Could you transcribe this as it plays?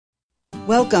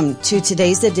Welcome to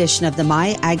today's edition of the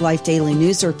MyAgLife Daily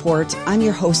News Report. I'm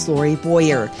your host, Lori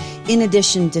Boyer. In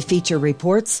addition to feature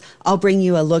reports, I'll bring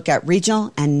you a look at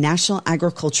regional and national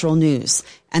agricultural news.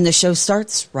 And the show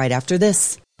starts right after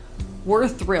this. We're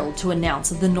thrilled to announce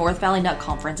that the North Valley Nut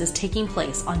Conference is taking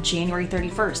place on January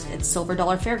 31st at Silver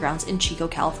Dollar Fairgrounds in Chico,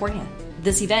 California.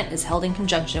 This event is held in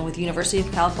conjunction with University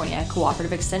of California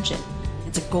Cooperative Extension.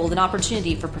 It's a golden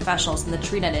opportunity for professionals in the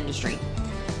tree nut industry.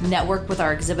 Network with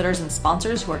our exhibitors and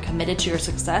sponsors who are committed to your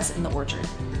success in the orchard.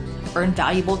 Earn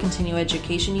valuable continuing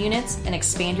education units and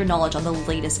expand your knowledge on the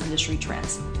latest industry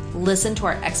trends. Listen to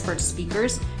our expert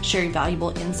speakers share valuable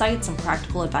insights and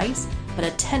practical advice, but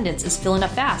attendance is filling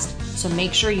up fast, so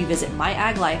make sure you visit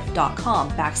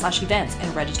myaglife.com/events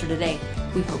and register today.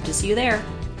 We hope to see you there.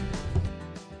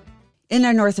 In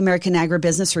our North American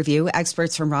Agribusiness Review,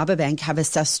 experts from Rabobank have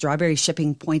assessed strawberry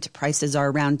shipping point prices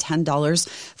are around $10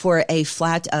 for a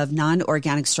flat of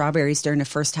non-organic strawberries during the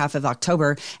first half of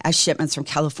October as shipments from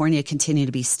California continue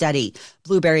to be steady.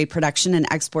 Blueberry production and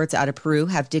exports out of Peru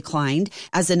have declined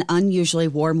as an unusually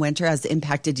warm winter has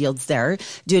impacted yields there.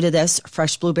 Due to this,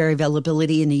 fresh blueberry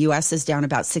availability in the U.S. is down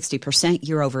about 60%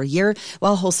 year over year,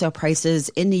 while wholesale prices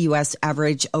in the U.S.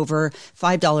 average over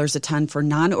 $5 a ton for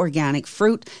non-organic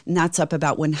fruit, and that's up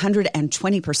about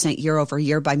 120% year over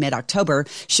year by mid-October,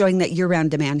 showing that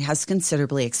year-round demand has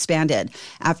considerably expanded.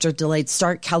 After a delayed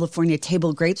start, California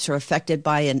table grapes were affected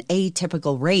by an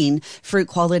atypical rain. Fruit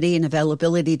quality and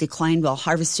availability declined while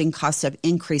harvesting costs have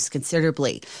increased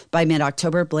considerably. By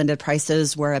mid-October, blended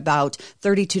prices were about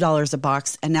 $32 a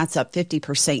box, and that's up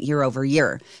 50% year over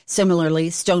year.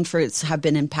 Similarly, stone fruits have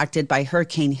been impacted by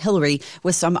Hurricane Hilary,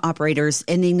 with some operators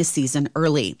ending the season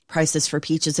early. Prices for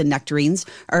peaches and nectarines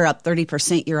are up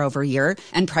 30% year over year,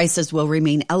 and prices will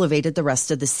remain elevated the rest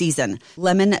of the season.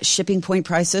 Lemon shipping point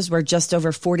prices were just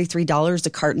over $43 a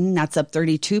carton. That's up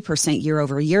 32% year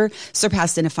over year,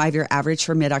 surpassing a 5-year average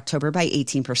for mid-October by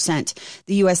 18%.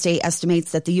 The USDA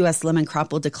estimates that the U.S. lemon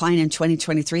crop will decline in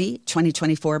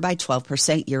 2023-2024 by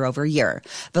 12% year over year.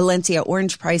 Valencia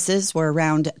orange prices were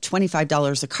around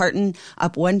 $25 a carton,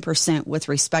 up 1% with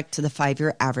respect to the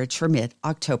 5-year average for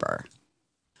mid-October.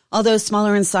 Although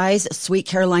smaller in size, Sweet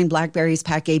Caroline blackberries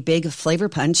pack a big flavor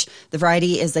punch. The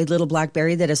variety is a little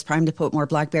blackberry that is primed to put more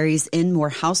blackberries in more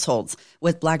households,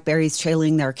 with blackberries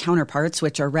trailing their counterparts,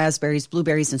 which are raspberries,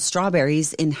 blueberries, and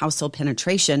strawberries in household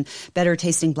penetration. Better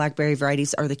tasting blackberry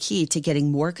varieties are the key to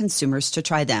getting more consumers to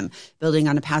try them. Building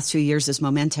on the past few years'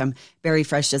 momentum, Berry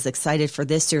Fresh is excited for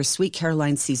this year's Sweet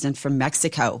Caroline season from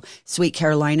Mexico. Sweet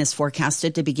Caroline is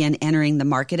forecasted to begin entering the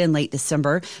market in late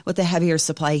December, with a heavier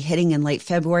supply hitting in late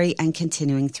February and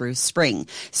continuing through spring.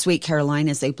 Sweet Caroline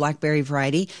is a blackberry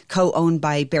variety co-owned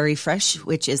by Berry Fresh,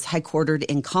 which is headquartered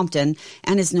in Compton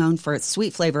and is known for its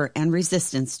sweet flavor and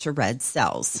resistance to red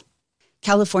cells.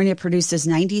 California produces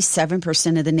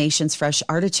 97% of the nation's fresh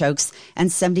artichokes, and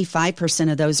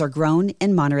 75% of those are grown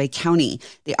in Monterey County.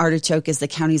 The artichoke is the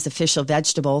county's official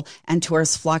vegetable, and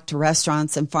tourists flock to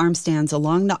restaurants and farm stands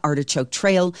along the Artichoke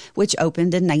Trail, which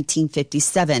opened in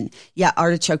 1957. Yet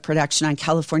artichoke production on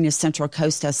California's Central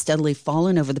Coast has steadily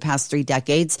fallen over the past 3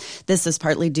 decades. This is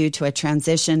partly due to a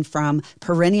transition from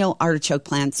perennial artichoke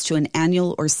plants to an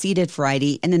annual or seeded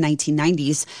variety in the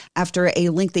 1990s after a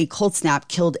lengthy cold snap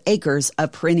killed acres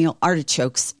of perennial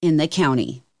artichokes in the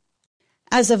county.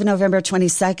 As of November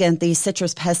 22nd, the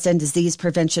Citrus Pest and Disease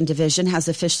Prevention Division has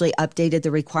officially updated the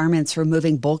requirements for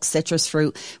moving bulk citrus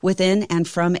fruit within and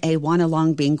from a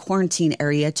Wanalong Bean quarantine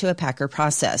area to a packer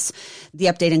process. The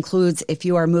update includes if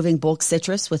you are moving bulk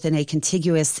citrus within a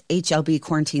contiguous HLB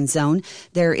quarantine zone,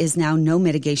 there is now no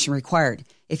mitigation required.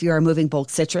 If you are moving bulk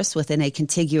citrus within a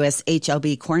contiguous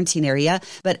HLB quarantine area,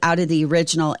 but out of the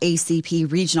original ACP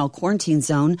regional quarantine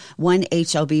zone, 1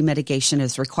 HLB mitigation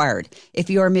is required. If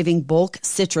you are moving bulk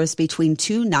citrus between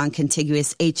 2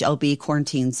 non-contiguous HLB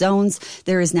quarantine zones,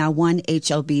 there is now 1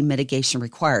 HLB mitigation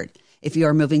required. If you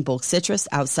are moving bulk citrus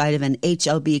outside of an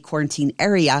HLB quarantine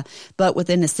area, but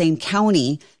within the same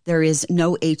county, there is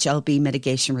no HLB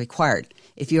mitigation required.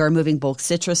 If you are moving bulk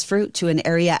citrus fruit to an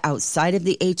area outside of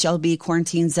the HLB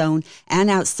quarantine zone and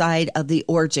outside of the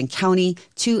origin county,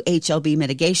 2 HLB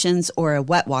mitigations or a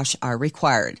wet wash are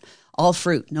required. All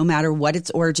fruit, no matter what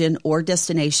its origin or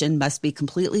destination, must be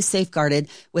completely safeguarded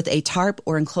with a tarp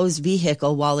or enclosed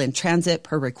vehicle while in transit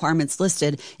per requirements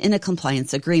listed in a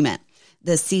compliance agreement.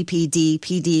 The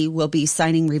CPD-PD will be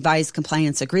signing revised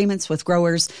compliance agreements with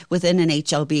growers within an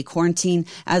HLB quarantine,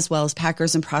 as well as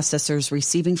packers and processors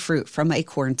receiving fruit from a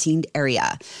quarantined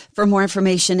area. For more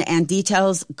information and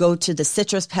details, go to the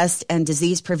Citrus Pest and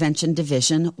Disease Prevention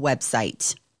Division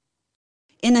website.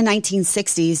 In the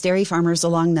 1960s, dairy farmers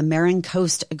along the Marin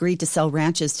coast agreed to sell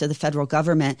ranches to the federal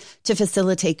government to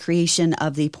facilitate creation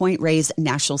of the Point Reyes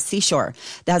National Seashore.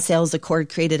 That sales accord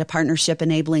created a partnership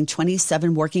enabling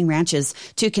 27 working ranches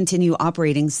to continue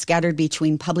operating scattered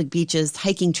between public beaches,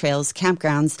 hiking trails,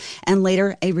 campgrounds, and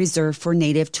later a reserve for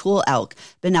native tool elk.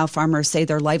 But now farmers say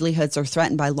their livelihoods are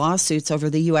threatened by lawsuits over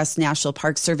the U.S. National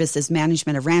Park Service's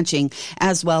management of ranching,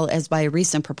 as well as by a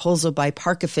recent proposal by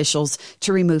park officials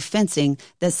to remove fencing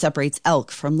that separates elk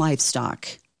from livestock.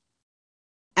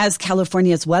 As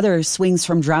California's weather swings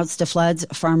from droughts to floods,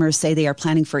 farmers say they are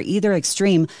planning for either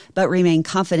extreme, but remain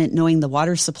confident knowing the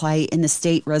water supply in the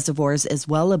state reservoirs is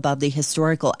well above the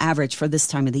historical average for this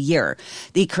time of the year.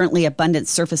 The currently abundant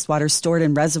surface water stored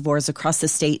in reservoirs across the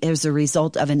state is a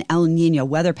result of an El Niño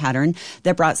weather pattern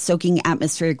that brought soaking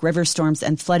atmospheric river storms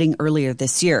and flooding earlier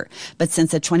this year. But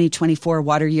since the 2024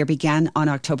 water year began on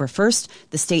October 1st,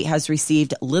 the state has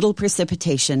received little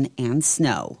precipitation and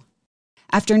snow.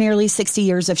 After nearly 60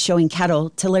 years of showing cattle,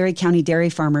 Tulare County dairy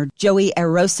farmer Joey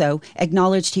Eroso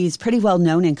acknowledged he's pretty well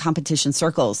known in competition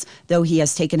circles. Though he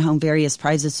has taken home various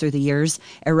prizes through the years,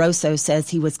 Eroso says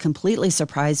he was completely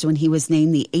surprised when he was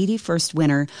named the 81st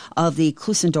winner of the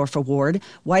Klusendorf Award,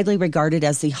 widely regarded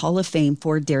as the Hall of Fame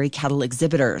for dairy cattle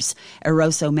exhibitors.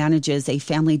 Eroso manages a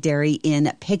family dairy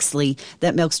in Pixley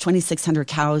that milks 2,600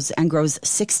 cows and grows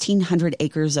 1,600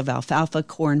 acres of alfalfa,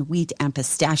 corn, wheat, and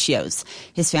pistachios.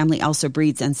 His family also breeds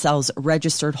and sells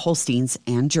registered Holsteins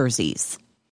and Jerseys.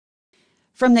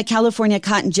 From the California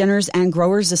Cotton Ginners and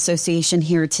Growers Association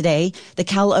here today, the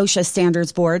Cal-OSHA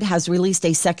Standards Board has released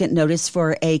a second notice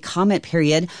for a comment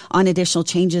period on additional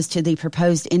changes to the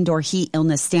proposed indoor heat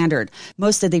illness standard.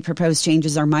 Most of the proposed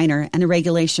changes are minor, and the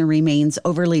regulation remains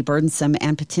overly burdensome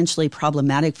and potentially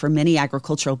problematic for many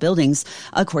agricultural buildings,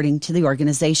 according to the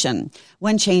organization.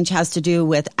 One change has to do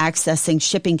with accessing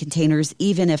shipping containers,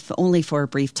 even if only for a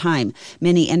brief time.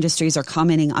 Many industries are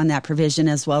commenting on that provision,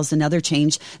 as well as another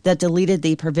change that deleted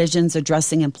the provisions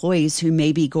addressing employees who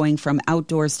may be going from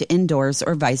outdoors to indoors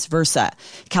or vice versa.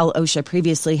 Cal-OSHA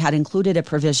previously had included a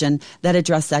provision that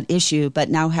addressed that issue, but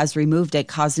now has removed it,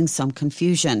 causing some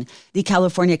confusion. The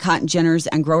California Cotton Ginners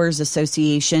and Growers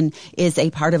Association is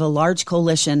a part of a large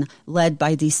coalition led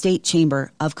by the State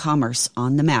Chamber of Commerce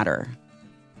on the matter.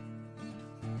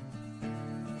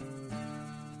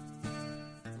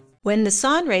 When the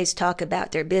Sonrays talk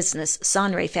about their business,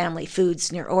 Sonray Family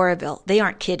Foods near Oroville, they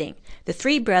aren't kidding. The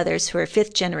three brothers, who are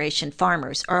fifth-generation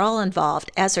farmers, are all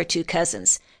involved, as are two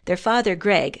cousins. Their father,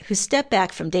 Greg, who stepped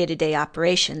back from day-to-day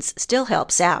operations, still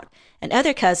helps out, and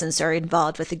other cousins are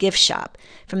involved with the gift shop.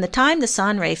 From the time the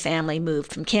Sonray family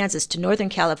moved from Kansas to Northern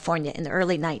California in the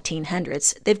early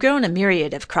 1900s, they've grown a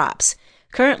myriad of crops.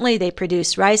 Currently, they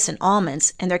produce rice and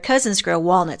almonds, and their cousins grow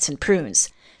walnuts and prunes.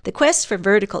 The quest for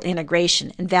vertical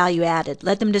integration and value added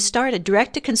led them to start a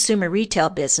direct-to-consumer retail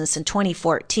business in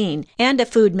 2014 and a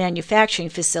food manufacturing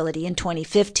facility in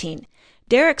 2015.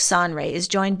 Derek Sonray is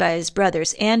joined by his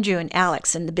brothers Andrew and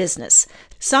Alex in the business.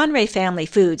 Sonray Family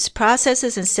Foods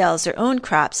processes and sells their own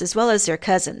crops as well as their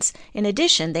cousins'. In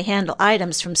addition, they handle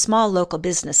items from small local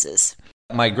businesses.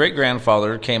 My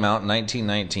great-grandfather came out in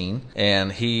 1919,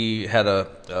 and he had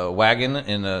a wagon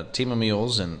and a team of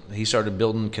mules, and he started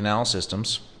building canal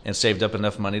systems and saved up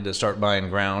enough money to start buying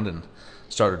ground and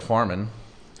started farming.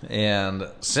 And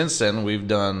since then, we've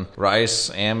done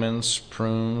rice, almonds,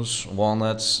 prunes,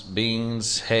 walnuts,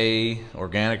 beans, hay,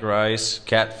 organic rice,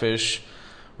 catfish,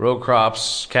 row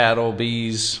crops, cattle,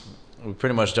 bees. We've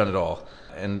pretty much done it all.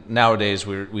 And nowadays,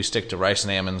 we stick to rice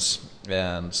and almonds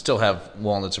and still have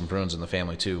walnuts and prunes in the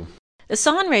family, too. The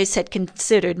Sonrays had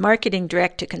considered marketing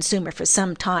direct-to-consumer for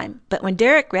some time, but when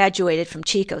Derek graduated from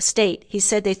Chico State, he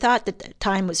said they thought that the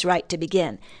time was right to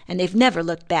begin, and they've never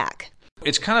looked back.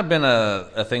 It's kind of been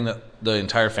a thing that the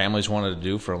entire family's wanted to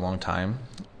do for a long time.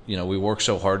 You know, we worked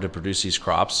so hard to produce these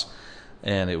crops,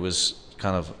 and it was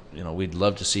kind of, you know, we'd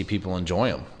love to see people enjoy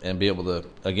them and be able to,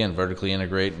 again, vertically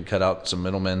integrate and cut out some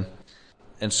middlemen.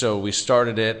 And so we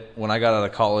started it. When I got out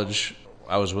of college,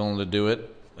 I was willing to do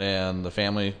it, and the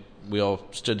family, we all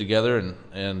stood together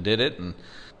and did it, and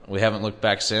we haven't looked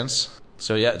back since.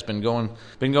 So yeah, it's been going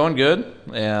good,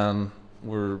 and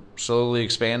we're slowly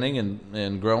expanding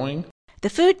and growing. The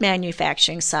food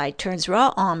manufacturing side turns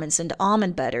raw almonds into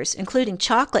almond butters, including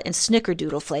chocolate and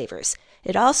snickerdoodle flavors.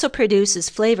 It also produces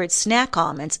flavored snack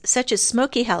almonds, such as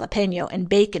smoky jalapeno and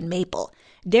bacon maple.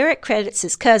 Derek credits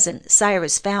his cousin,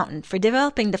 Cyrus Fountain, for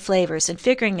developing the flavors and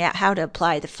figuring out how to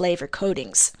apply the flavor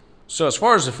coatings. So as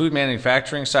far as the food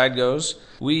manufacturing side goes,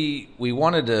 we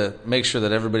wanted to make sure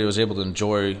that everybody was able to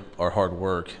enjoy our hard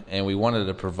work, and we wanted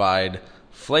to provide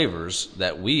flavors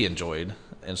that we enjoyed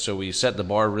And so we set the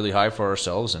bar really high for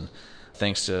ourselves, and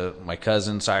thanks to my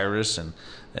cousin Cyrus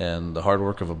and the hard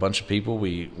work of a bunch of people,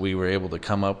 we were able to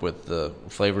come up with the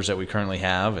flavors that we currently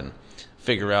have and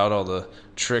figure out all the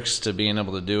tricks to being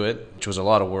able to do it, which was a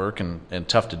lot of work and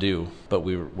tough to do, but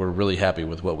we're really happy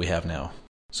with what we have now.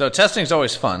 So testing is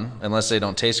always fun, unless they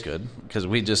don't taste good, because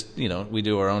we just, we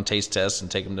do our own taste tests and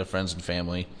take them to friends and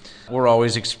family. We're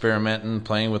always experimenting,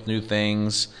 playing with new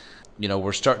things.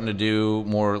 We're starting to do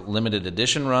more limited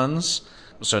edition runs.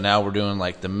 So now we're doing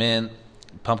like the mint,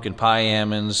 pumpkin pie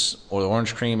almonds, or the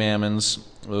orange cream almonds.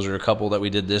 Those are a couple that we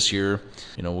did this year.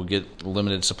 We'll get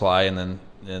limited supply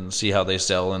and see how they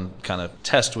sell and kind of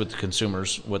test with the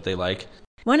consumers what they like.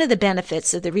 One of the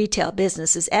benefits of the retail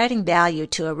business is adding value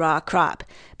to a raw crop,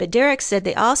 but Derek said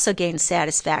they also gain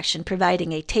satisfaction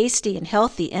providing a tasty and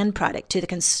healthy end product to the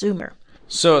consumer.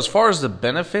 So as far as the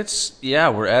benefits,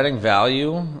 we're adding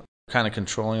value, kind of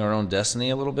controlling our own destiny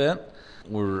a little bit.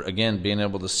 We're, again, being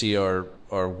able to see our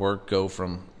work go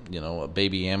from, a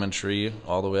baby almond tree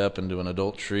all the way up into an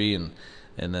adult tree and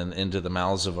then into the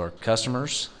mouths of our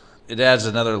customers. It adds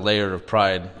another layer of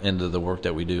pride into the work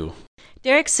that we do.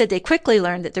 Derek said they quickly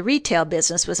learned that the retail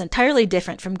business was entirely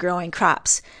different from growing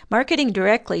crops. Marketing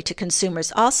directly to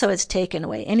consumers also has taken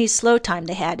away any slow time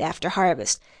they had after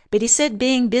harvest, but he said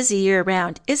being busy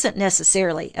year-round isn't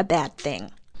necessarily a bad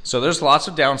thing. So there's lots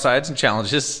of downsides and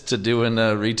challenges to doing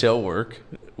retail work.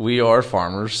 We are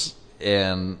farmers,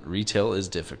 and retail is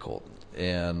difficult.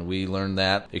 And we learned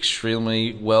that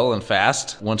extremely well and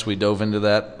fast once we dove into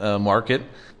that market.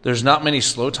 There's not many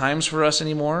slow times for us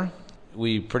anymore.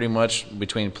 We pretty much,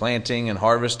 between planting and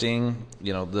harvesting,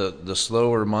 the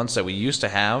slower months that we used to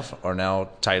have are now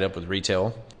tied up with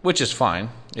retail, which is fine.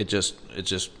 It's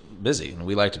just busy, and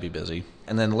we like to be busy.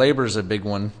 And then labor is a big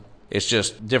one. It's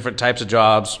just different types of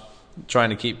jobs, trying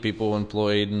to keep people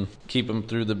employed and keep them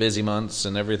through the busy months,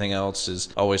 and everything else is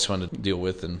always fun to deal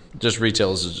with. And just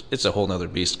retail it's a whole nother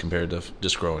beast compared to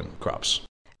just growing crops.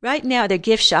 Right now, their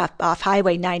gift shop off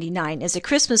Highway 99 is a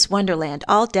Christmas wonderland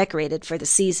all decorated for the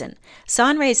season.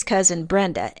 Sonray's cousin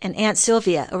Brenda and Aunt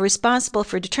Sylvia are responsible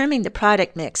for determining the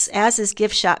product mix, as is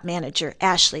gift shop manager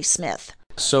Ashley Smith.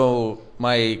 So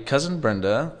my cousin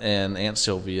Brenda and Aunt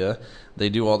Sylvia, they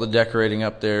do all the decorating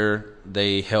up there.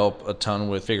 They help a ton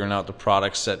with figuring out the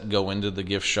products that go into the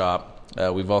gift shop.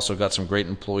 We've also got some great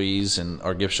employees, and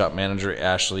our gift shop manager,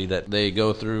 Ashley, that they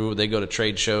go to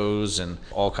trade shows and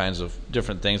all kinds of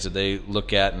different things that they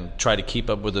look at and try to keep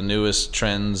up with the newest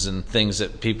trends and things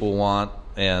that people want,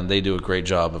 and they do a great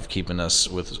job of keeping us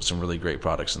with some really great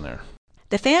products in there.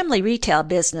 The family retail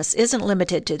business isn't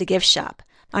limited to the gift shop.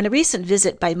 On a recent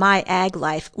visit by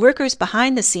MyAgLife, workers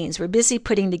behind the scenes were busy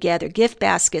putting together gift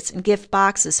baskets and gift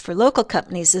boxes for local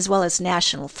companies as well as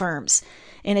national firms.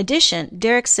 In addition,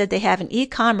 Derek said they have an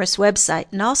e-commerce website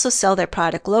and also sell their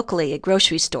product locally at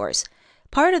grocery stores.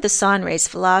 Part of the Sonray's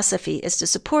philosophy is to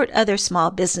support other small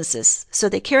businesses, so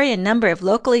they carry a number of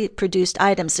locally produced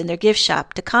items in their gift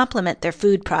shop to complement their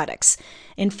food products.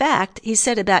 In fact, he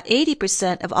said about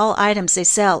 80% of all items they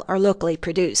sell are locally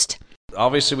produced.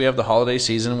 Obviously, we have the holiday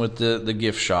season with the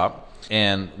gift shop,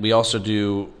 and we also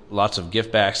do lots of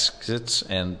gift baskets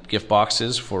and gift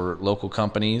boxes for local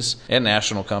companies and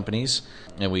national companies,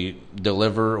 and we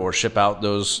deliver or ship out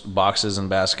those boxes and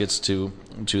baskets to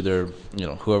their,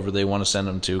 whoever they want to send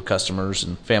them to, customers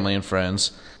and family and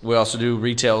friends. We also do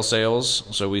retail sales,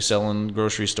 so we sell in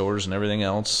grocery stores and everything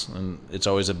else, and it's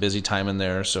always a busy time in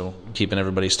there, so keeping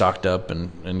everybody stocked up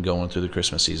and going through the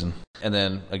Christmas season. And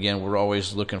then, again, we're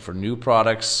always looking for new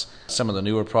products. Some of the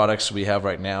newer products we have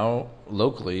right now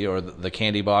locally are the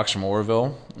candy box from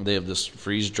Oroville. They have this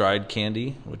freeze-dried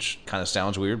candy, which kind of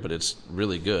sounds weird, but it's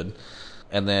really good.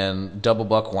 And then Double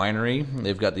Buck Winery,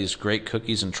 they've got these great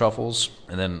cookies and truffles.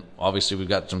 And then obviously we've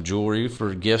got some jewelry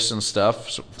for gifts and stuff.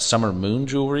 So Summer Moon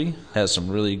Jewelry has some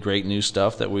really great new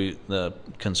stuff that the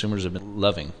consumers have been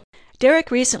loving.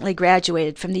 Derek recently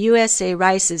graduated from the USA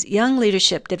Rice's Young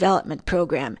Leadership Development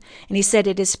Program, and he said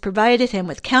it has provided him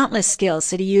with countless skills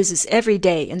that he uses every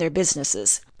day in their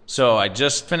businesses. So I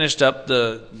just finished up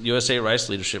the USA Rice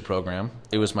Leadership Program.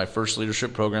 It was my first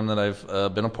leadership program that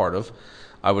I've been a part of.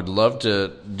 I would love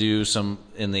to do some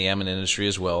in the almond industry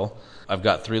as well. I've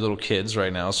got 3 little kids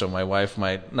right now, so my wife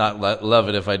might not love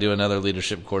it if I do another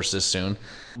leadership course this soon.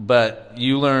 But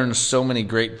you learn so many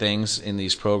great things in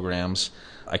these programs.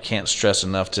 I can't stress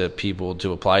enough to people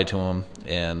to apply to them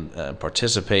and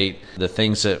participate. The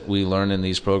things that we learn in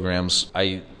these programs,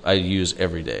 I use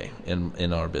every day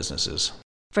in our businesses.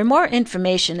 For more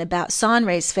information about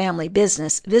Sonray's family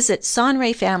business, visit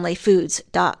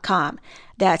sonrayfamilyfoods.com.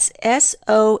 That's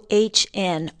SOHNREY,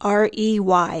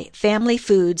 Family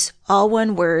Foods, all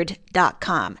one word,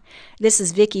 .com. This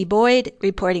is Vicki Boyd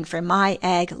reporting for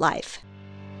MyAgLife.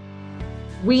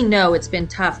 We know it's been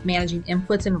tough managing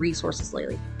inputs and resources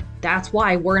lately. That's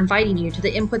why we're inviting you to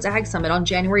the Inputs Ag Summit on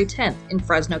January 10th in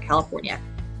Fresno, California.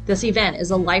 This event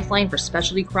is a lifeline for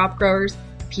specialty crop growers,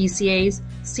 PCAs,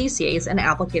 CCAs, and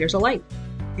applicators alike.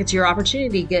 It's your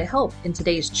opportunity to get help in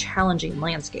today's challenging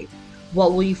landscape.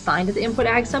 What will you find at the Input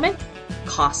Ag Summit?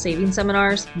 Cost-saving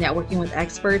seminars, networking with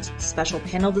experts, special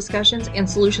panel discussions, and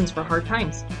solutions for hard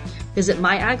times. Visit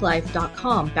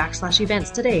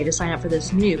myaglife.com/events today to sign up for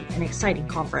this new and exciting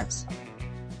conference.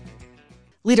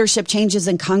 Leadership changes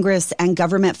in Congress and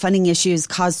government funding issues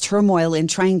caused turmoil in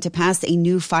trying to pass a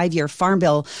new 5-year farm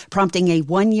bill, prompting a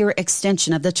 1-year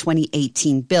extension of the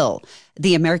 2018 bill.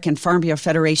 The American Farm Bureau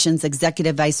Federation's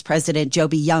Executive Vice President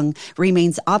Joby Young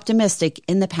remains optimistic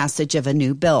in the passage of a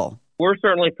new bill. We're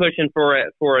certainly pushing for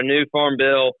a new farm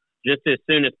bill just as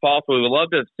soon as possible. We would love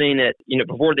to have seen it,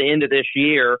 before the end of this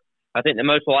year. I think the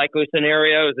most likely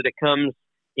scenario is that it comes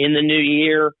in the new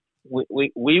year.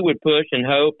 We would push and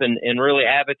hope and really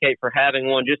advocate for having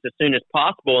one just as soon as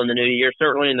possible in the new year,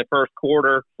 certainly in the first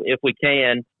quarter if we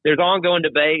can. There's ongoing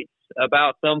debates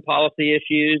about some policy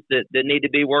issues that need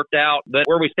to be worked out. But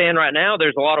where we stand right now,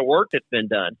 there's a lot of work that's been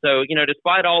done. So,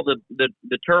 despite all the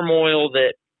turmoil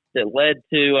that led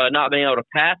to not being able to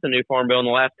pass a new farm bill in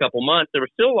the last couple months, there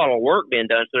was still a lot of work being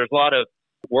done. So there's a lot of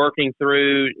working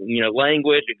through,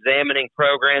 language, examining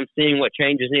programs, seeing what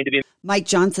changes need to be. Mike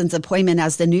Johnson's appointment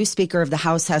as the new Speaker of the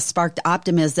House has sparked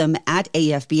optimism at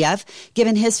AFBF,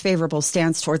 given his favorable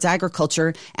stance towards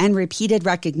agriculture and repeated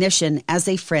recognition as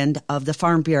a friend of the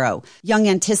Farm Bureau. Young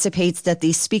anticipates that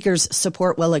the Speaker's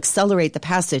support will accelerate the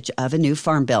passage of a new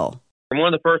farm bill.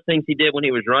 One of the first things he did when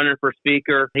he was running for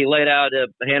Speaker, he laid out a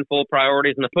handful of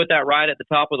priorities and to put that right at the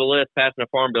top of the list, passing a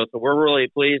farm bill. So we're really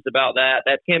pleased about that.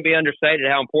 That can't be understated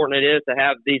how important it is to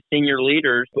have these senior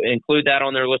leaders include that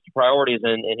on their list of priorities,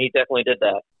 and he definitely did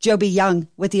that. Joby Young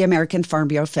with the American Farm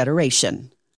Bureau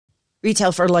Federation.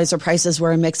 Retail fertilizer prices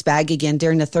were a mixed bag again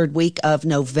during the third week of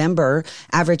November.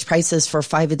 Average prices for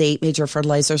 5 of the 8 major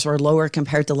fertilizers were lower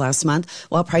compared to last month,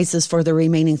 while prices for the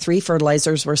remaining 3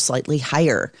 fertilizers were slightly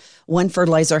higher. One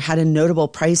fertilizer had a notable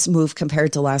price move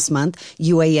compared to last month.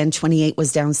 UAN 28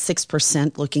 was down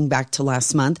 6% looking back to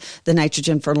last month. The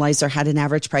nitrogen fertilizer had an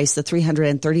average price of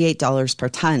 $338 per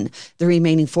ton. The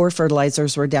remaining 4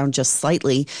 fertilizers were down just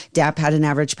slightly. DAP had an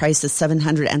average price of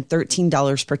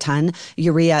 $713 per ton.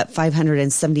 Urea at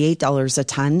 $578 a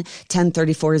ton.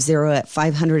 1034-0 at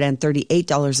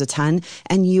 $538 a ton.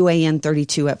 And UAN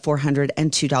 32 at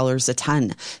 $402 a ton.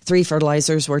 3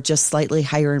 fertilizers were just slightly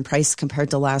higher in price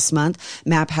compared to last month.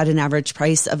 MAP had an average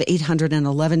price of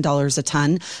 $811 a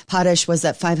ton. Potash was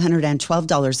at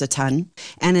 $512 a ton.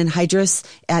 And anhydrous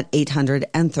at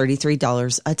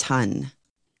 $833 a ton.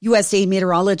 USDA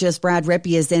meteorologist Brad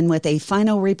Rippey is in with a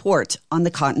final report on the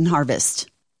cotton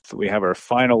harvest. So we have our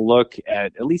final look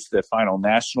at least the final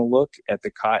national look at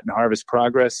the cotton harvest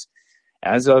progress.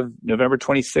 As of November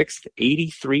 26th,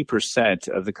 83%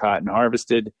 of the cotton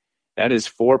harvested. That is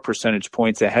 4 percentage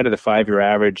points ahead of the 5-year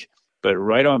average, but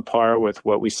right on par with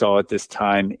what we saw at this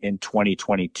time in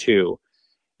 2022.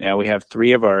 Now we have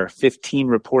 3 of our 15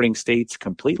 reporting states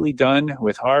completely done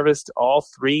with harvest, all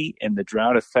 3 in the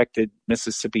drought-affected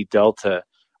Mississippi Delta,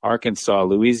 Arkansas,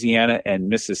 Louisiana, and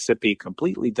Mississippi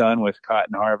completely done with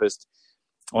cotton harvest.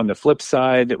 On the flip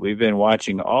side, we've been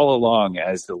watching all along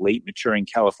as the late maturing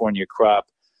California crop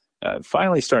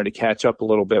finally started to catch up a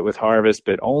little bit with harvest,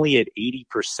 but only at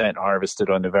 80% harvested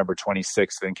on November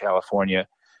 26th in California.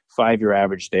 5-year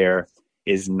average there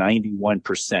is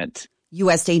 91%.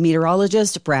 USDA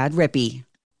meteorologist Brad Rippey.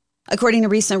 According to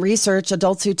recent research,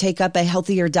 adults who take up a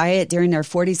healthier diet during their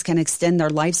 40s can extend their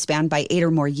lifespan by 8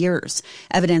 or more years.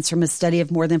 Evidence from a study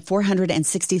of more than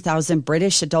 460,000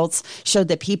 British adults showed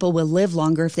that people will live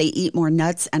longer if they eat more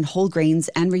nuts and whole grains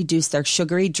and reduce their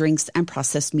sugary drinks and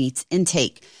processed meats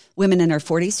intake. Women in their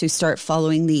 40s who start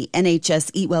following the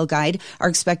NHS Eat Well Guide are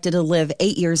expected to live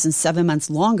 8 years and 7 months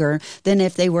longer than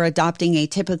if they were adopting a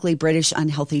typically British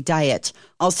unhealthy diet.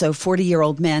 Also,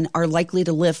 40-year-old men are likely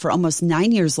to live for almost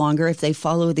 9 years longer if they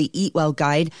follow the Eat Well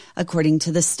Guide, according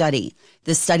to the study.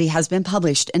 This study has been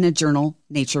published in a journal,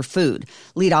 Nature Food.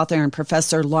 Lead author and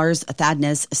Professor Lars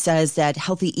Thadnes says that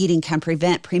healthy eating can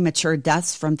prevent premature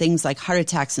deaths from things like heart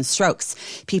attacks and strokes.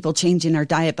 People changing their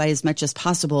diet by as much as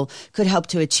possible could help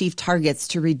to achieve targets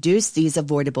to reduce these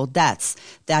avoidable deaths.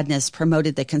 Thadnes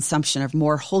promoted the consumption of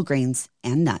more whole grains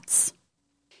and nuts.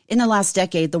 In the last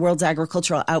decade, the world's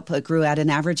agricultural output grew at an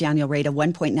average annual rate of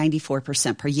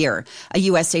 1.94% per year. A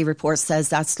USA report says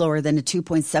that's slower than a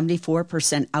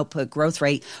 2.74% output growth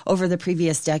rate over the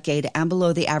previous decade and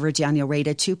below the average annual rate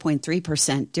of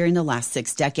 2.3% during the last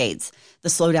 6 decades. The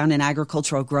slowdown in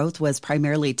agricultural growth was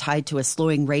primarily tied to a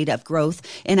slowing rate of growth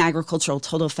in agricultural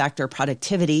total factor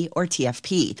productivity, or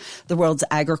TFP. The world's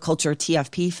agriculture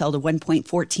TFP fell to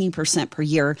 1.14% per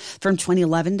year from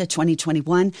 2011 to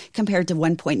 2021, compared to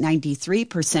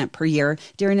 1.93% per year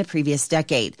during the previous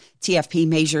decade. TFP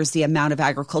measures the amount of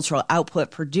agricultural output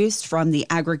produced from the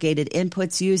aggregated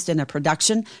inputs used in a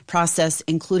production process,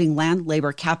 including land,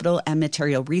 labor, capital, and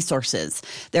material resources.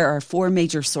 There are 4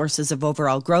 major sources of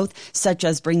overall growth, such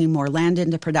as bringing more land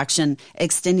into production,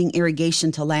 extending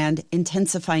irrigation to land,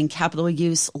 intensifying capital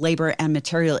use, labor, and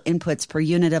material inputs per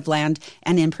unit of land,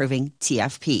 and improving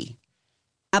TFP.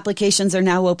 Applications are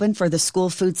now open for the School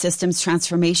Food Systems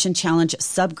Transformation Challenge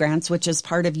subgrants, which is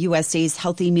part of USA's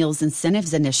Healthy Meals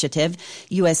Incentives Initiative.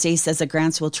 USA says the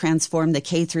grants will transform the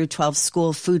K-12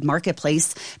 school food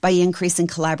marketplace by increasing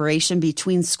collaboration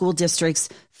between school districts,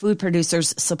 food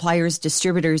producers, suppliers,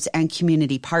 distributors, and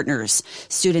community partners.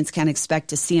 Students can expect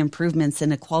to see improvements in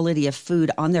the quality of food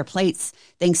on their plates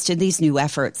thanks to these new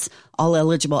efforts. All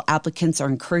eligible applicants are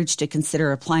encouraged to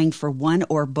consider applying for one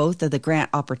or both of the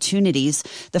grant opportunities.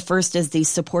 The first is the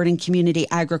Supporting Community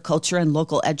Agriculture and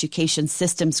Local Education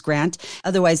Systems Grant,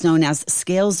 otherwise known as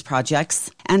SCALES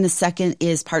projects. And the second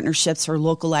is Partnerships for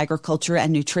Local Agriculture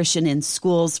and Nutrition in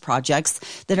Schools projects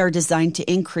that are designed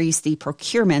to increase the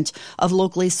procurement of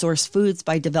locally sourced foods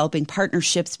by developing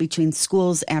partnerships between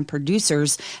schools and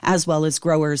producers, as well as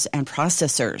growers and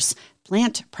processors.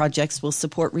 Plant projects will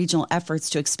support regional efforts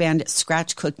to expand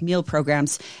scratch-cooked meal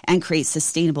programs and create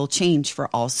sustainable change for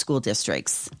all school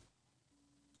districts.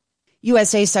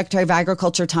 USA Secretary of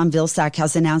Agriculture Tom Vilsack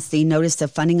has announced the notice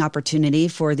of funding opportunity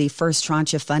for the first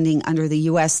tranche of funding under the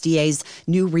USDA's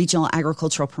new Regional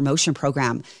Agricultural Promotion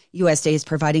Program. USDA is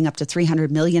providing up to $300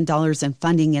 million in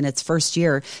funding in its first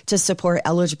year to support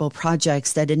eligible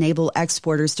projects that enable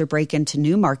exporters to break into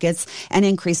new markets and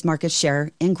increase market share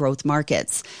in growth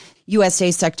markets.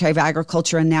 USDA Secretary of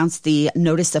Agriculture announced the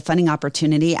notice of funding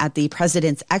opportunity at the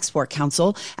President's Export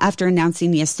Council after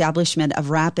announcing the establishment of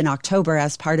RAP in October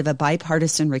as part of a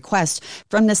bipartisan request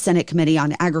from the Senate Committee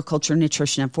on Agriculture,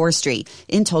 Nutrition, and Forestry.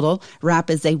 In total, RAP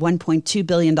is a $1.2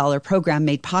 billion program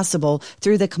made possible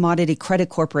through the Commodity Credit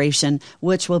Corporation,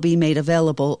 which will be made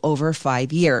available over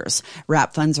 5 years.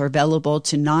 RAP funds are available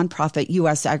to nonprofit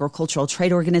U.S. agricultural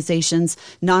trade organizations,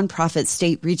 nonprofit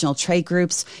state regional trade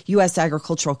groups, U.S.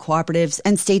 agricultural cooperatives,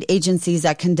 and state agencies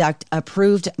that conduct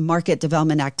approved market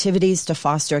development activities to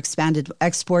foster expanded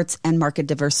exports and market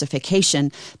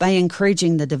diversification by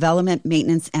encouraging the development,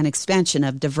 maintenance, and expansion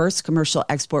of diverse commercial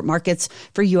export markets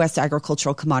for U.S.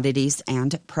 agricultural commodities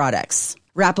and products.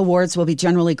 RAP awards will be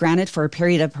generally granted for a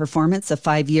period of performance of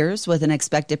 5 years, with an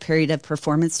expected period of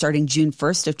performance starting June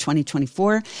 1st of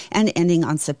 2024 and ending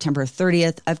on September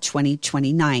 30th of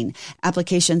 2029.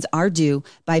 Applications are due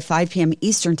by 5 p.m.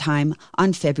 Eastern Time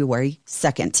on February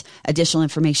 2nd. Additional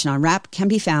information on RAP can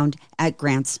be found at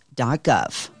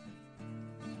grants.gov.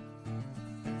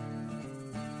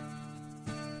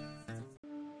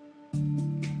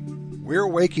 We're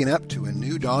waking up to a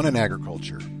new dawn in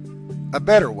agriculture, a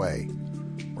better way,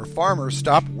 where farmers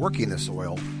stop working the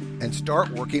soil and start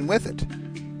working with it.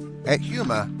 At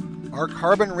Huma, our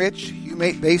carbon-rich,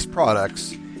 humate-based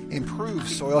products improve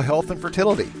soil health and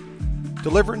fertility,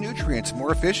 deliver nutrients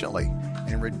more efficiently,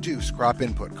 and reduce crop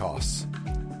input costs.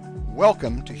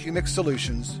 Welcome to Humic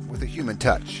Solutions with a human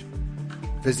touch.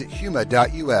 Visit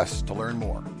huma.us to learn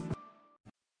more.